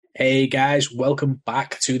Hey guys, welcome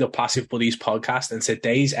back to the Passive Buddies podcast. And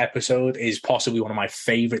today's episode is possibly one of my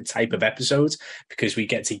favorite type of episodes because we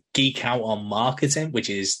get to geek out on marketing, which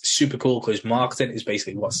is super cool because marketing is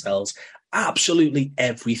basically what sells absolutely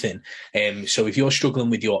everything. So if you're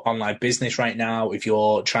struggling with your online business right now, if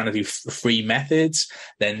you're trying to do free methods,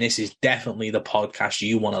 then this is definitely the podcast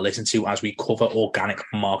you want to listen to as we cover organic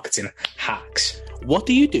marketing hacks. What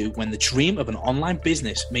do you do when the dream of an online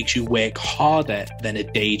business makes you work harder than a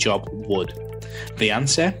day job would? The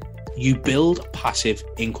answer? You build passive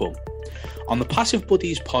income. On the Passive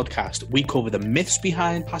Buddies podcast, we cover the myths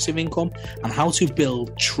behind passive income and how to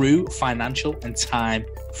build true financial and time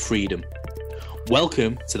freedom.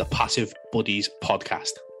 Welcome to the Passive Buddies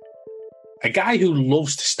podcast. A guy who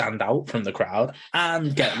loves to stand out from the crowd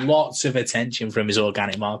and get lots of attention from his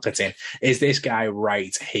organic marketing is this guy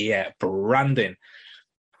right here, Brandon.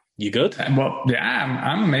 You good? Well, yeah,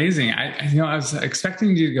 I'm amazing. I was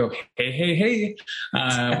expecting you to go, hey,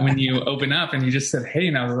 when you open up, and you just said, hey,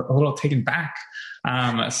 and I was a little taken back.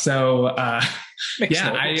 Definitely.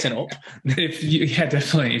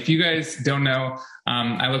 If you guys don't know,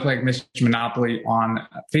 I look like Mr. Monopoly on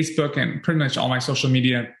Facebook and pretty much all my social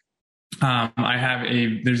media.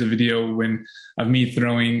 There's a video of me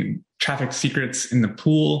throwing traffic secrets in the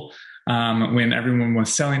pool when everyone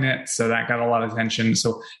was selling it. So that got a lot of attention.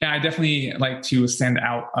 So yeah, I definitely like to stand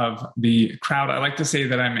out of the crowd. I like to say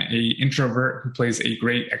that I'm an introvert who plays a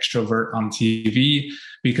great extrovert on TV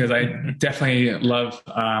because I definitely love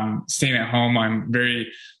staying at home.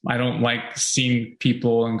 I don't like seeing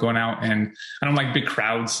people and going out, and I don't like big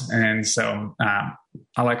crowds. And so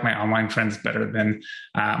I like my online friends better than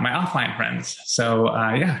my offline friends. So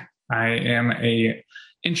I am a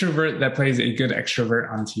introvert that plays a good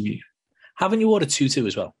extrovert on TV. Haven't you ordered tutu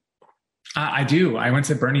as well? I do. I went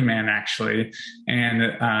to Burning Man actually, and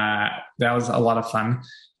that was a lot of fun.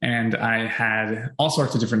 And I had all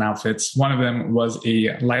sorts of different outfits. One of them was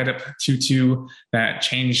a light up tutu that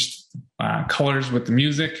changed colors with the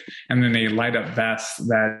music, and then a light up vest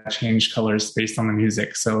that changed colors based on the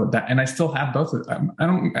music. And I still have both of them. I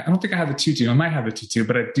don't think I have the tutu. I might have the tutu,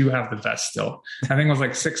 but I do have the vest still. I think it was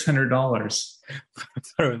like $600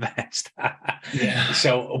 for a vest. Yeah.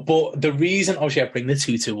 So, but the reason obviously I bring the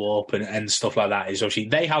tutu up and stuff like that is obviously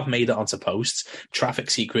they have made it onto posts. Traffic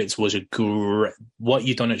Secrets was what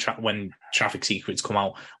you've done when Traffic Secrets come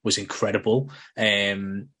out was incredible.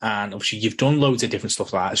 And obviously you've done loads of different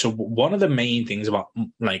stuff like that. So one of the main things about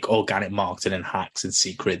like organic marketing and hacks and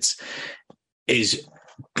secrets is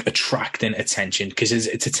attracting attention, because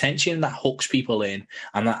it's attention that hooks people in,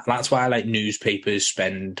 and that's why like newspapers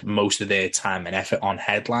spend most of their time and effort on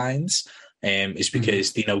headlines. Is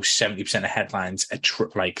because 70% of headlines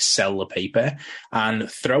sell the paper, and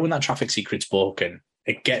throwing that Traffic Secrets book and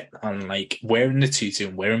like wearing the tutu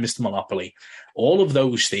and wearing Mr. Monopoly, all of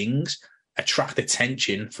those things attract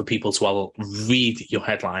attention for people to read your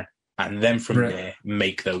headline and then from there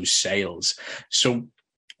make those sales. So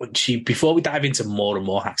before we dive into more and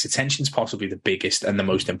more hacks, attention is possibly the biggest and the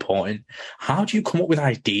most important. How do you come up with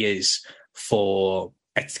ideas for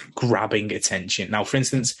grabbing attention? Now, for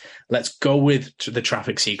instance, let's go with the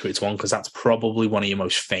Traffic Secrets one, because that's probably one of your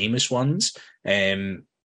most famous ones.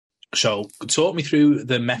 So talk me through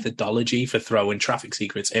the methodology for throwing Traffic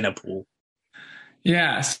Secrets in a pool.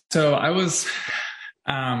 Yeah, so I was...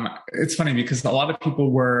 it's funny because a lot of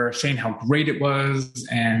people were saying how great it was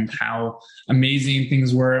and how amazing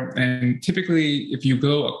things were. And typically, if you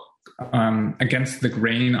go against the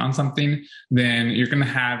grain on something, then you're going to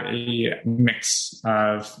have a mix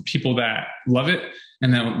of people that love it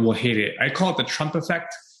and then will hate it. I call it the Trump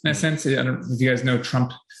effect in a sense. I don't know if you guys know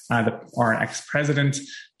Trump, our ex-president.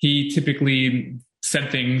 He typically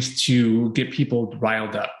said things to get people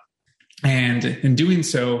riled up. And in doing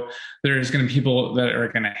so, there's going to be people that are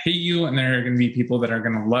going to hate you, and there are going to be people that are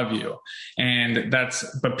going to love you.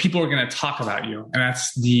 But people are going to talk about you. And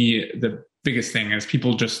that's the biggest thing, is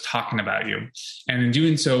people just talking about you. And in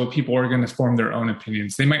doing so, people are going to form their own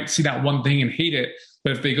opinions. They might see that one thing and hate it,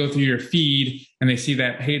 but if they go through your feed and they see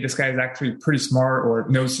that, hey, this guy is actually pretty smart or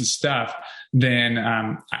knows his stuff, then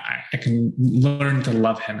I can learn to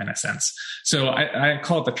love him in a sense. So I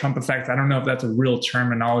call it the Trump effect. I don't know if that's a real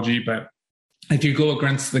terminology, but if you go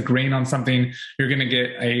against the grain on something, you're going to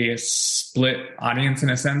get a split audience in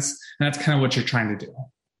a sense. And that's kind of what you're trying to do.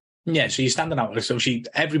 Yeah, so you're standing out. So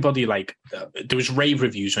everybody, there was rave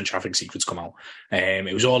reviews when Traffic Secrets come out.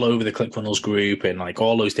 It was all over the ClickFunnels group and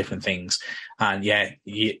all those different things. And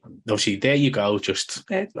obviously there you go.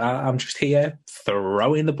 I'm just here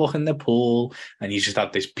throwing the book in the pool, and you just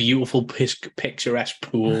have this beautiful picturesque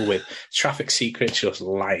pool with traffic secrets just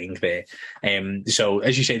lying there. So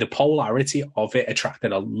as you say, the polarity of it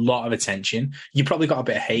attracted a lot of attention. You probably got a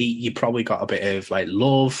bit of hate. You probably got a bit of like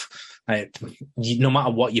love. No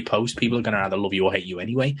matter what you post, people are going to either love you or hate you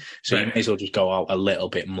anyway. So You may as well just go out a little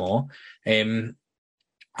bit more.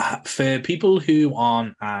 For people who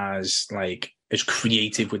aren't as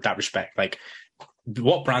creative with that respect, like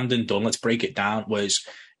what Brandon done, let's break it down, was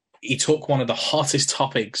he took one of the hottest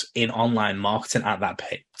topics in online marketing at that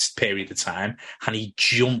period of time, and he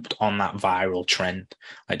jumped on that viral trend.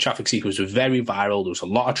 Like Traffic Secrets was very viral. There was a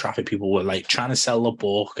lot of traffic. People were like trying to sell the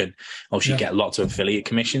book and obviously get lots of affiliate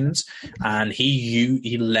commissions. And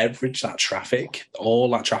he leveraged that traffic,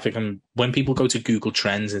 all that traffic. And when people go to Google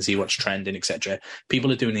Trends and see what's trending, etc.,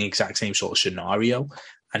 people are doing the exact same sort of scenario.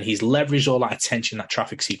 And he's leveraged all that attention that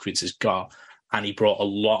Traffic Secrets has got, and he brought a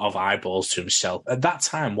lot of eyeballs to himself. At that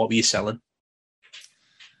time, what were you selling?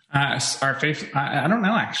 I don't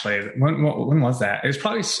know, actually. When was that? It was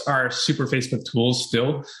probably our Super Facebook tools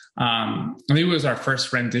still. I think it was our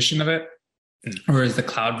first rendition of it, or is the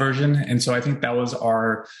cloud version. And so I think that was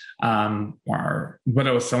our what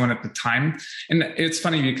I was selling at the time. And it's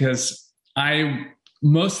funny because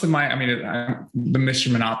the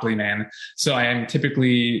Mr. Monopoly man. So I am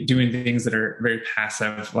typically doing things that are very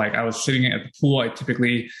passive. Like I was sitting at the pool. I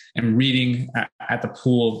typically am reading at the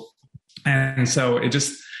pool. And so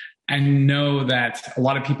I know that a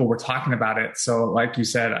lot of people were talking about it. So like you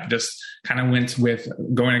said, I just kind of went with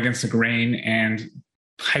going against the grain and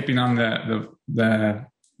hyping on the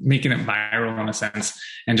making it viral in a sense,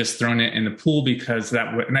 and just throwing it in the pool because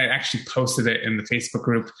and I actually posted it in the Facebook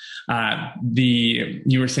group.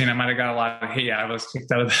 You were saying I might've got a lot of hate. Yeah, I was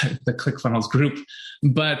kicked out of the ClickFunnels group,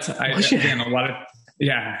 but so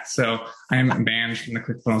I am banned from the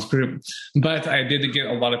ClickFunnels group, but I did get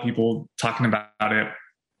a lot of people talking about it,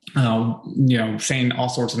 saying all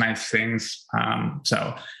sorts of nice things.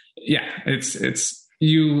 So yeah, it's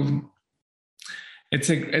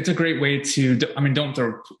a great way to, don't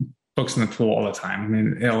throw books in the pool all the time.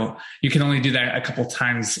 You can only do that a couple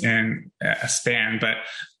times in a span, but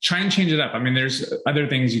try and change it up. There's other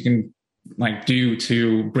things you can do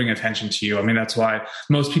to bring attention to you. That's why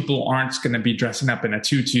most people aren't going to be dressing up in a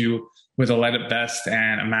tutu with a light up vest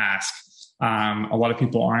and a mask. A lot of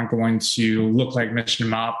people aren't going to look like Mr.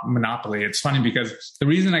 Monopoly. It's funny because the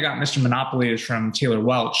reason I got Mr. Monopoly is from Taylor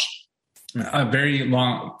Welch. A very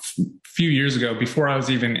few years ago, before I was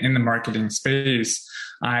even in the marketing space,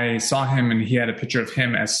 I saw him and he had a picture of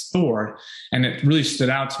him as Thor, and it really stood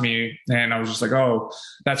out to me. And I was just like, oh,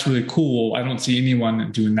 that's really cool. I don't see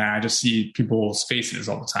anyone doing that. I just see people's faces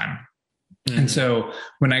all the time. Mm-hmm. And so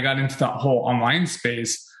when I got into the whole online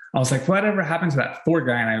space, I was like, whatever happened to that Thor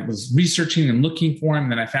guy? And I was researching and looking for him.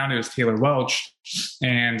 And then I found it was Taylor Welch.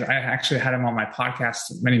 And I actually had him on my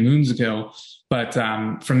podcast many moons ago. But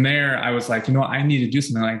from there, I was like, I need to do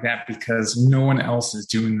something like that because no one else is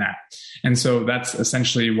doing that. And so that's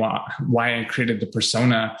essentially why I created the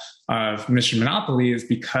persona of Mr. Monopoly, is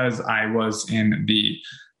because I was in the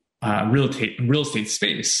real estate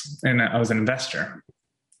space and I was an investor.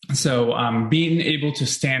 So being able to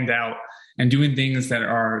stand out and doing things that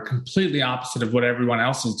are completely opposite of what everyone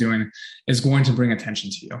else is doing is going to bring attention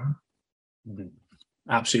to you. Mm-hmm.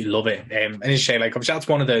 Absolutely love it. And it's a shame, obviously that's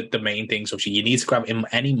one of the main things. Obviously, you need to grab, in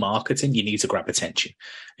any marketing, you need to grab attention.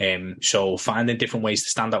 So finding different ways to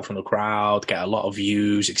stand out from the crowd, get a lot of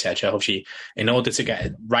views, etc. Obviously, in order to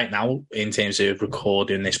get right now, in terms of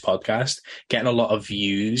recording this podcast, getting a lot of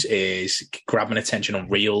views is grabbing attention on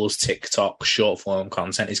Reels, TikTok, short form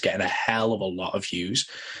content is getting a hell of a lot of views.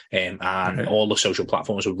 And all the social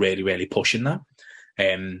platforms are really, really pushing that.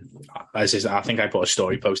 I think I put a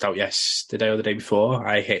story post out yesterday or the day before.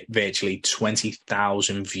 I hit virtually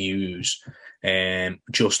 20,000 views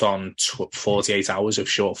just on 48 hours of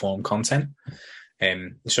short form content.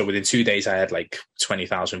 So within 2 days, I had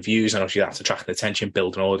 20,000 views, and obviously that's attracting attention,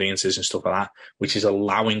 building audiences and stuff like that, which is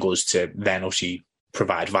allowing us to then obviously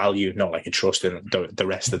provide value, not a trust in the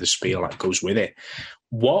rest of the spiel that goes with it.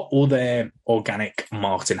 What other organic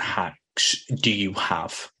marketing hacks do you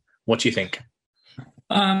have? What do you think?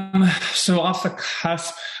 So off the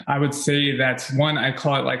cusp, I would say that one, I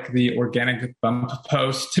call it the organic bump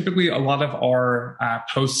post. Typically, a lot of our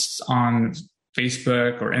posts on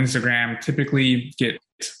Facebook or Instagram typically get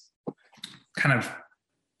kind of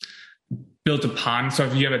built upon. So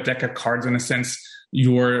if you have a deck of cards, in a sense,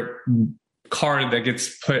 your card that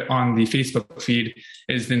gets put on the Facebook feed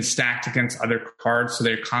is then stacked against other cards. So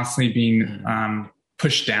they're constantly being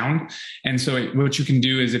push down. And so what you can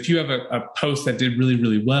do is if you have a post that did really,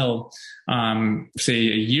 really well, say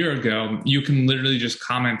a year ago, you can literally just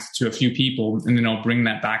comment to a few people and then it'll bring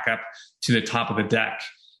that back up to the top of the deck.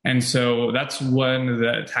 And so that's one of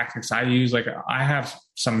the tactics I use. Like I have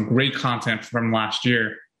some great content from last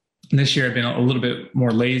year. This year I've been a little bit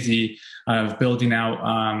more lazy of building out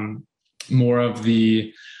more of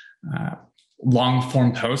the long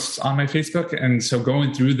form posts on my Facebook. And so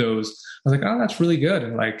going through those, I was like, oh, that's really good.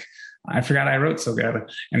 And like, I forgot I wrote so good.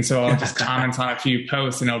 And so I'll just comment on a few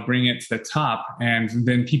posts and I'll bring it to the top and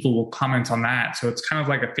then people will comment on that. So it's kind of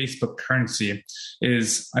like a Facebook currency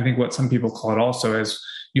is, I think what some people call it also is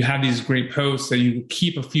you have these great posts that you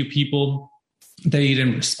keep a few people that you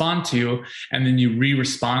didn't respond to, and then you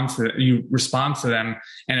respond to them,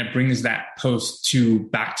 and it brings that post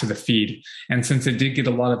back to the feed. And since it did get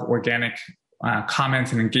a lot of organic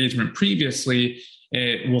comments and engagement previously,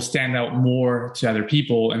 it will stand out more to other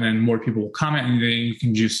people, and then more people will comment, and then you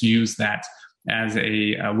can just use that as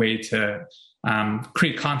a way to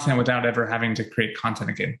create content without ever having to create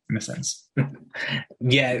content again, in a sense.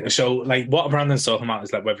 Yeah. So like what Brandon's talking about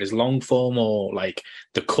is like whether it's long form or like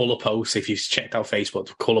the color posts. If you've checked out Facebook,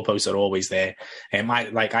 the color posts are always there.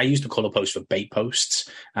 I use the color post for bait posts.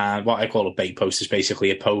 What I call a bait post is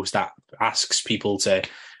basically a post that asks people to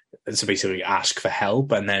basically ask for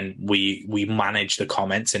help, and then we manage the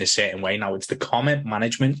comments in a certain way. Now it's the comment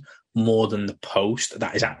management more than the post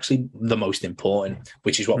that is actually the most important,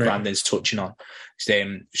 which is what Brandon's touching on.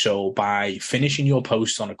 So by finishing your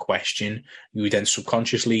post on a question, you then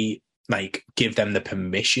subconsciously like give them the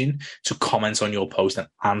permission to comment on your post and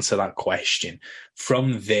answer that question.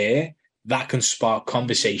 From there, that can spark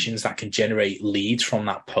conversations that can generate leads from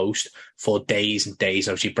that post for days and days.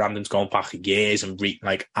 Obviously, Brandon's gone back years and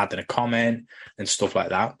adding a comment and stuff like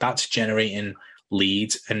that. That's generating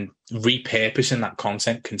leads and repurposing that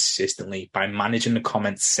content consistently by managing the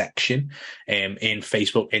comments section in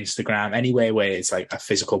Facebook, Instagram, anywhere where it's like a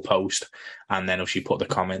physical post. And then if you put the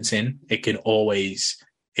comments in,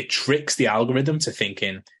 it tricks the algorithm to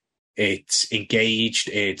thinking it's engaged,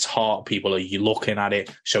 it's hot, people are looking at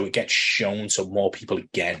it, so it gets shown to more people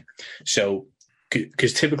again. So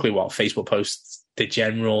because typically what Facebook posts, the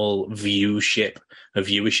general viewership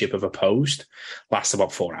of a post lasts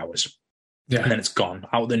about 4 hours. Yeah. And then it's gone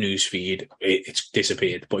out of the news feed. It's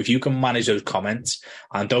disappeared. But if you can manage those comments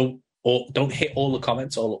and don't hit all the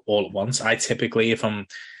comments all at once. I typically, if I'm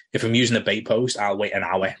using a bait post, I'll wait an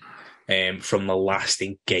hour from the last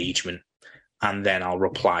engagement, and then I'll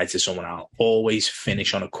reply to someone. I'll always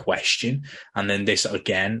finish on a question, and then this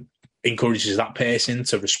again encourages that person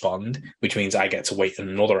to respond, which means I get to wait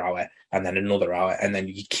another hour and then another hour. And then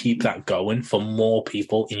you keep that going for more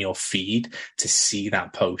people in your feed to see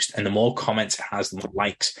that post. And the more comments it has, the more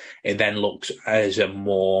likes, it then looks as a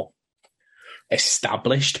more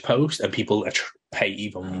established post, and people pay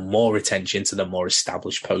even more attention to the more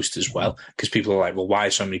established post as well, because people are like, well, why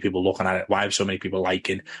are so many people looking at it? Why are so many people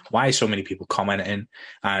liking? Why are so many people commenting?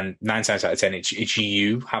 And 9 times out of 10, it's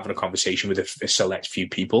you having a conversation with a select few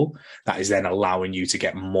people that is then allowing you to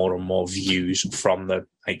get more and more views from the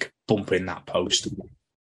bumping that post.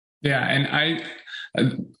 Yeah, and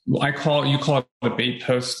you call it a bait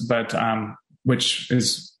post, but which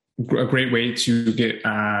is a great way to get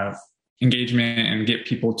engagement and get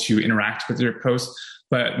people to interact with your post.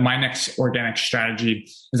 But my next organic strategy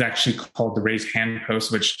is actually called the raise hand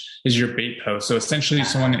post, which is your bait post. So essentially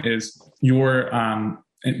someone is your,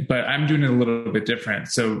 but I'm doing it a little bit different.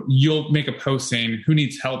 So you'll make a post saying who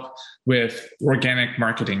needs help with organic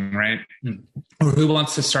marketing, right? Or who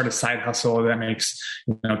wants to start a side hustle that makes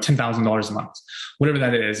 $10,000 a month, whatever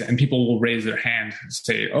that is. And people will raise their hand and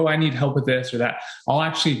say, oh, I need help with this or that. I'll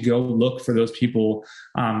actually go look for those people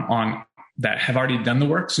that have already done the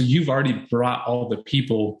work. So you've already brought all the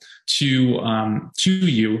people to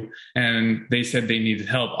you, and they said they needed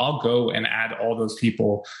help. I'll go and add all those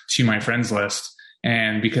people to my friends list.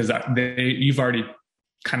 And because you've already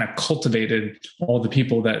kind of cultivated all the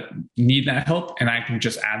people that need that help, and I can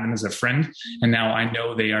just add them as a friend. And now I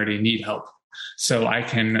know they already need help. So I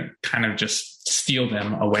can kind of just steal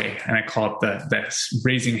them away. And I call it the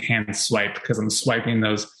raising hand swipe, because I'm swiping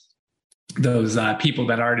those people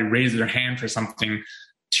that already raised their hand for something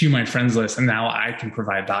to my friends list, and now I can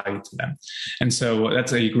provide value to them. And so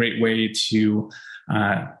that's a great way to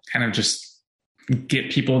kind of just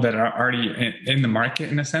get people that are already in the market,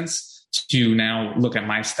 in a sense, to now look at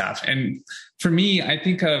my stuff. And for me, I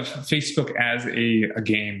think of Facebook as a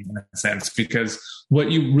game, in a sense, because what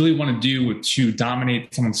you really want to do to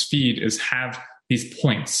dominate someone's feed is have these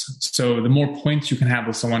points. So the more points you can have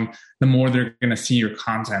with someone, the more they're going to see your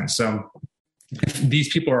content. So if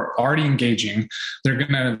these people are already engaging, they're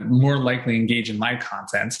going to more likely engage in my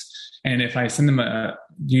content. And if I send them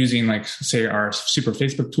using, like, say, our super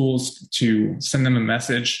Facebook tools to send them a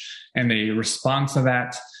message and they respond to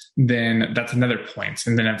that, then that's another point.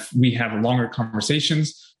 And then if we have longer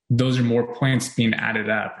conversations, those are more points being added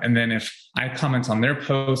up. And then if I comment on their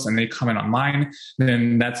post and they comment on mine,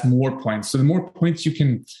 then that's more points. So the more points you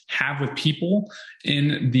can have with people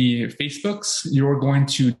in the Facebooks, you're going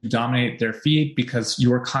to dominate their feed because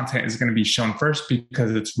your content is going to be shown first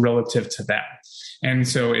because it's relative to them. And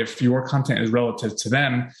so if your content is relative to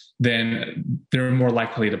them, then they're more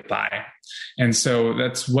likely to buy. And so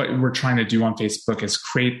that's what we're trying to do on Facebook, is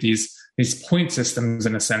create these point systems,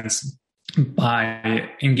 in a sense, by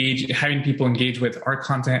having people engage with our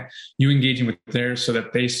content, you engaging with theirs, so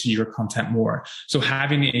that they see your content more. So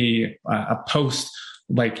having a post,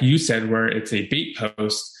 like you said, where it's a bait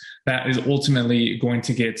post, that is ultimately going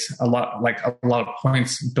to get a lot of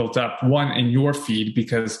points built up, one, in your feed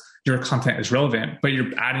because your content is relevant, but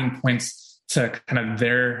you're adding points to kind of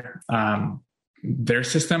their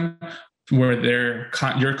system where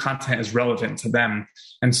your content is relevant to them.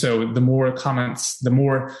 And so the more comments, the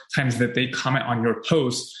more times that they comment on your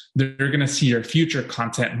post, they're going to see your future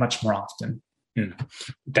content much more often.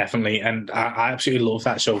 Definitely. And I absolutely love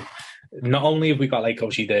that. So not only have we got, like,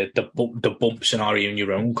 obviously the bump scenario in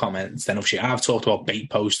your own comments, then obviously I've talked about bait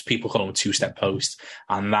posts, people call them two-step posts,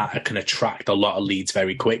 and that can attract a lot of leads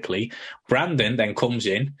very quickly. Brandon then comes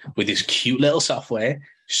in with his cute little software,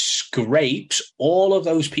 scrapes all of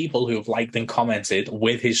those people who have liked and commented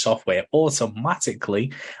with his software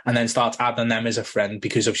automatically, and then starts adding them as a friend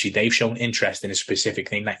because obviously they've shown interest in a specific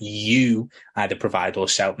thing that you either provide or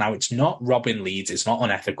sell. Now, it's not robbing leads, it's not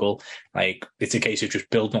unethical. Like, it's a case of just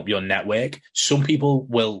building up your network. Some people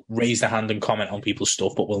will raise their hand and comment on people's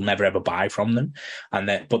stuff, but will never ever buy from them.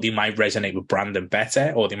 But they might resonate with Brandon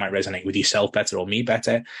better, or they might resonate with yourself better, or me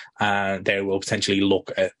better. They will potentially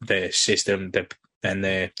look at the system, and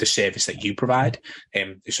the service that you provide.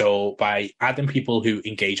 So by adding people who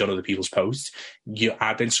engage on other people's posts, you're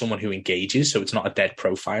adding someone who engages, so it's not a dead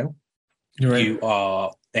profile. Right. You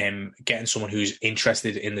are getting someone who's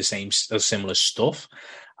interested in the similar stuff,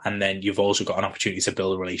 and then you've also got an opportunity to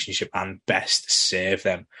build a relationship and best serve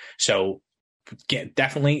them. So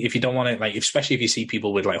definitely, if you don't want to, like, especially if you see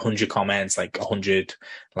people with like 100 comments, like 100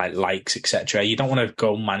 likes, etc., you don't want to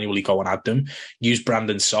go manually go and add them. Use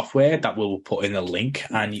Brandon's software that will put in a link,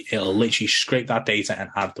 and it'll literally scrape that data and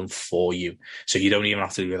add them for you. So you don't even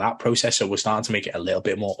have to do that process. So we're starting to make it a little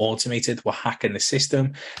bit more automated. We're hacking the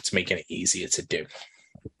system to make it easier to do.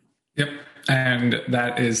 Yep. And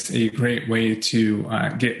that is a great way to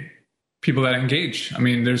get people that engage. I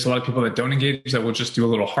mean, there's a lot of people that don't engage, that will just do a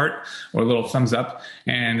little heart or a little thumbs up,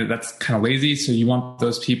 and that's kind of lazy. So you want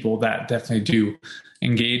those people that definitely do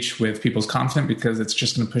engage with people's content, because it's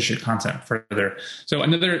just going to push your content further. So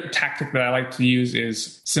another tactic that I like to use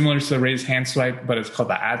is similar to the raise hand swipe, but it's called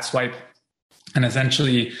the ad swipe. And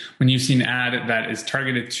essentially, when you see an ad that is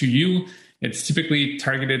targeted to you, it's typically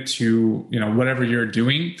targeted to, whatever you're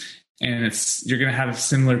doing. And you're going to have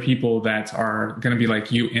similar people that are going to be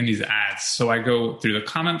like you in these ads. So I go through the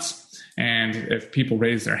comments, and if people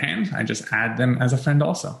raise their hand, I just add them as a friend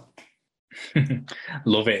also.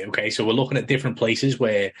 Love it. Okay, so we're looking at different places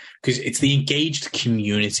because it's the engaged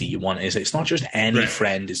community you want. It's not just any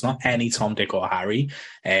friend, it's not any Tom, Dick, or Harry.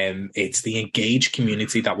 It's the engaged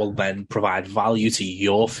community that will then provide value to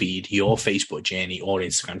your feed, your Facebook journey or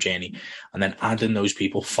Instagram journey, and then adding those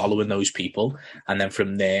people, following those people, and then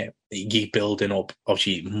from there you're building up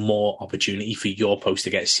obviously more opportunity for your post to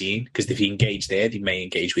get seen. Because if you engage there, they may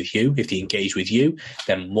engage with you. If they engage with you,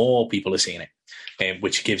 then more people are seeing it,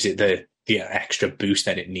 which gives it the extra boost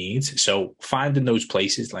that it needs. So finding those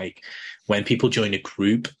places, like when people join a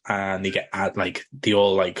group and they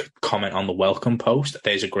all comment on the welcome post,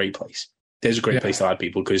 there's a great place. There's a great place to add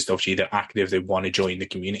people, because obviously they're active, they want to join the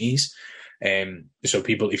communities. So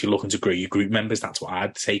people, if you're looking to grow your group members, that's what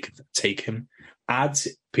I'd take him. Add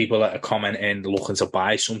people that are commenting, looking to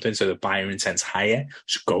buy something, so the buyer intent's higher.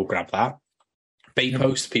 So go grab that. Bait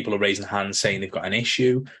post, people are raising hands saying they've got an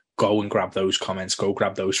issue. Go and grab those comments, go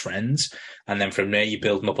grab those friends. And then from there, you're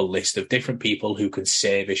building up a list of different people who can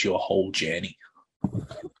service your whole journey.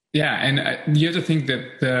 Yeah. And you have to think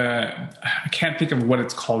that I can't think of what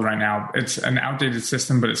it's called right now. It's an outdated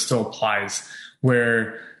system, but it still applies,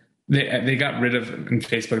 where they got rid of, in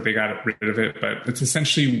Facebook, they got rid of it, but it's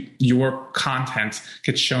essentially your content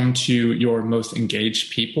gets shown to your most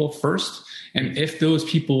engaged people first. And if those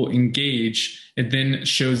people engage, it then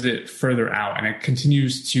shows it further out, and it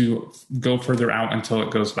continues to go further out until it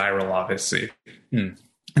goes viral, obviously.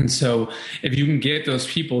 And so if you can get those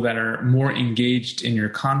people that are more engaged in your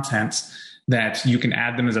content, that you can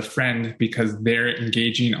add them as a friend because they're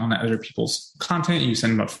engaging on other people's content. You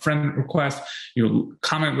send them a friend request, you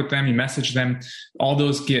comment with them, you message them. All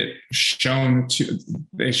those get shown to,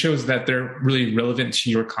 it shows that they're really relevant to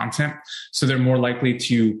your content. So they're more likely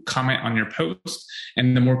to comment on your post.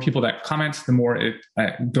 And the more people that comment, the more it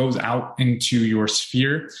goes out into your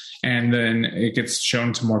sphere. And then it gets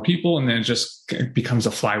shown to more people, and then it becomes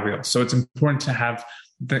a flywheel. So it's important to have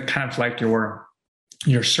the kind of like your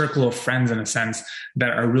circle of friends, in a sense, that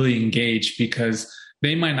are really engaged, because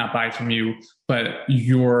they might not buy from you, but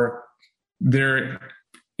their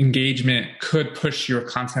engagement could push your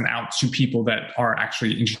content out to people that are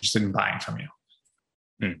actually interested in buying from you.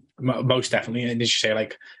 Most definitely. And as you say,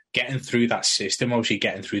 like, getting through that system, obviously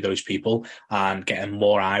getting through those people and getting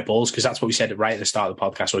more eyeballs, because that's what we said right at the start of the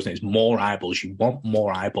podcast, wasn't it? It's more eyeballs. You want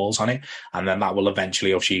more eyeballs on it, and then that will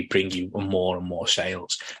eventually obviously bring you more and more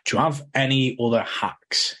sales. Do you have any other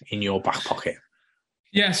hacks in your back pocket?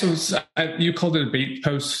 Yeah, so you called it a bait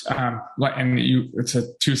post, and it's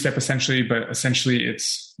a two-step essentially, but essentially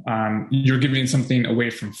it's you're giving something away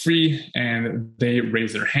from free, and they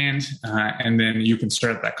raise their hand, and then you can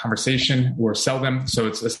start that conversation or sell them. So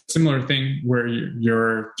it's a similar thing where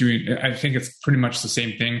you're doing, I think it's pretty much the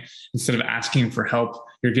same thing. Instead of asking for help,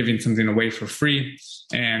 you're giving something away for free.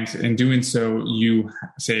 And in doing so, you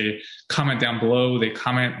say, comment down below, they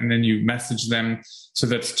comment, and then you message them. So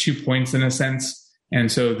that's 2 points in a sense. And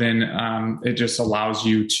so then it just allows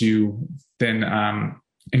you to then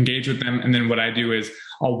engage with them. And then what I do is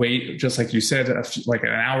I'll wait, just like you said, like an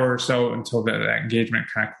hour or so until that engagement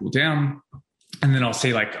kind of cool down. And then I'll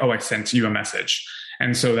say like, oh, I sent you a message.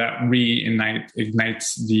 And so that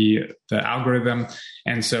ignites the algorithm.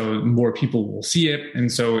 And so more people will see it. And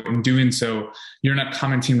so in doing so, you're not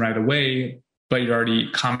commenting right away, but you're already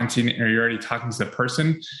commenting or you're already talking to the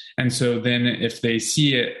person. And so then if they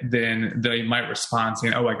see it, then they might respond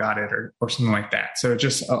saying, oh, I got it, or something like that. So it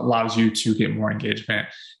just allows you to get more engagement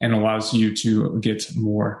and allows you to get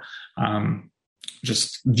more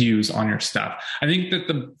just views on your stuff. I think that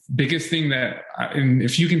the biggest thing that, and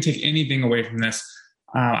if you can take anything away from this,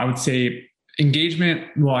 I would say engagement.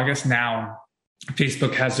 Well, I guess now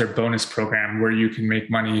Facebook has their bonus program where you can make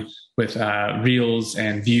money with reels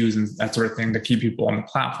and views and that sort of thing to keep people on the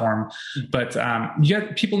platform. But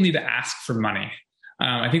people need to ask for money.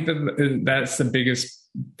 I think that's the biggest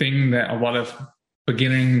thing that a lot of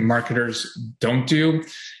beginning marketers don't do,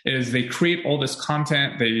 is they create all this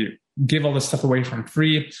content, they give all this stuff away from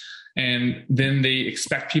free, and then they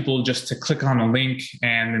expect people just to click on a link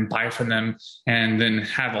and then buy from them and then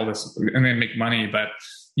have all this and then make money. But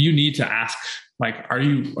you need to ask, like, are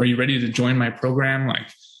you ready to join my program?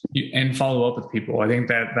 And follow up with people. I think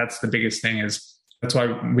that's the biggest thing. That's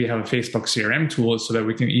why we have a Facebook CRM tool, so that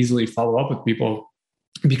we can easily follow up with people,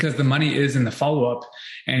 because the money is in the follow-up.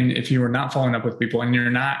 And if you are not following up with people and you're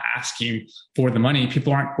not asking for the money,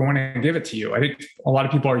 people aren't going to give it to you. I think a lot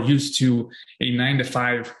of people are used to a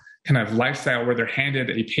 9-to-5 kind of lifestyle where they're handed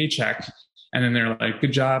a paycheck and then they're like,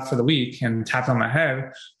 good job for the week, and tap on the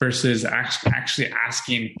head, versus actually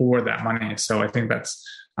asking for that money. So I think that's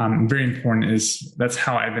very important. That's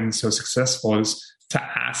how I've been so successful, is to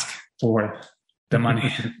ask for the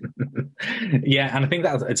money. Yeah, and I think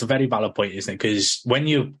that it's a very valid point, isn't it? Because when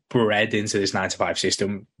you're bred into this 9-to-5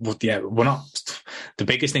 system, we're not. The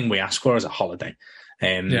biggest thing we ask for is a holiday.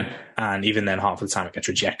 And even then, half of the time it gets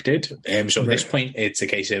rejected. So at this point, it's a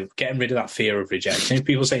case of getting rid of that fear of rejection. If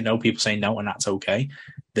people say no, and that's okay.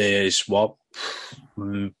 There's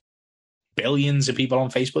billions of people on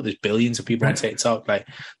Facebook. There's billions of people on TikTok. Like,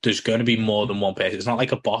 there's going to be more than one person. It's not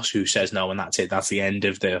like a boss who says no and that's it. That's the end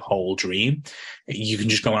of the whole dream. You can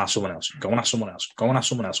just go and ask someone else. Go and ask someone else. Go and ask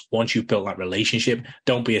someone else. Once you've built that relationship,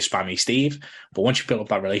 don't be a spammy Steve. But once you've built up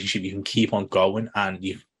that relationship, you can keep on going, and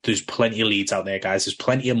there's plenty of leads out there, guys. There's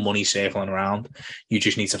plenty of money circling around. You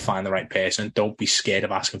just need to find the right person. Don't be scared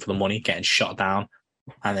of asking for the money, getting shot down,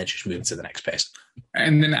 and then just moving to the next person.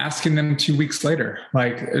 And then asking them 2 weeks later.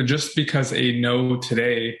 Like, just because a no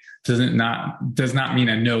today does not mean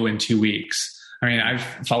a no in 2 weeks. I mean, I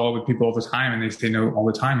follow up with people all the time and they say no all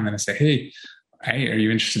the time. And then I say, hey, are you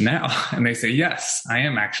interested now? And they say, yes, I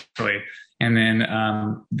am actually. And then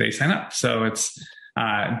they sign up. So it's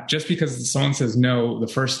just because someone says no the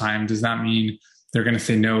first time does not mean they're going to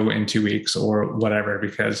say no in 2 weeks or whatever,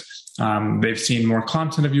 because they've seen more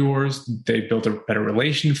content of yours. They built a better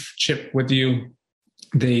relationship with you.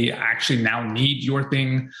 They actually now need your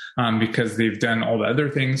thing because they've done all the other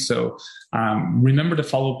things. So remember to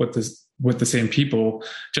follow up with with the same people.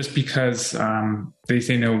 Just because they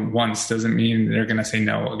say no once doesn't mean they're going to say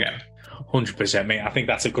no again. 100%, mate. I think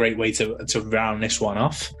that's a great way to round this one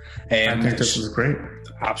off. I think this was great.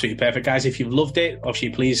 Absolutely perfect, guys. If you've loved it,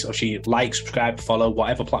 please like, subscribe, follow,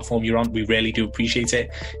 whatever platform you're on. We really do appreciate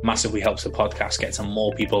it. It massively helps the podcast get to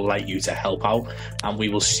more people like you to help out. And we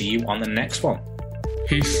will see you on the next one.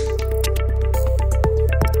 Peace.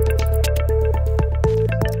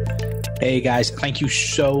 Hey guys, thank you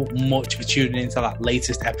so much for tuning into that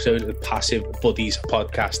latest episode of the Passive Buddies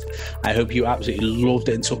podcast. I hope you absolutely loved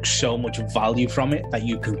it and took so much value from it that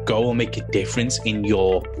you can go and make a difference in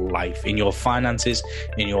your life, in your finances,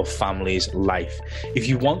 in your family's life. If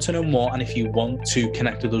you want to know more and if you want to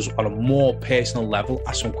connect with us on a more personal level,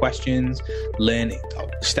 ask some questions, learn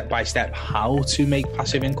step by step how to make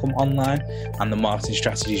passive income online and the marketing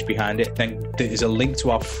strategies behind it, then there's a link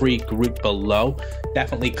to our free group below.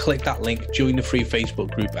 Definitely click that link, join the free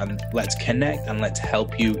Facebook group, and let's connect and let's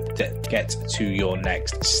help you get to your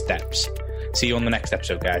next steps. See you on the next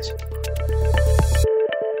episode, guys.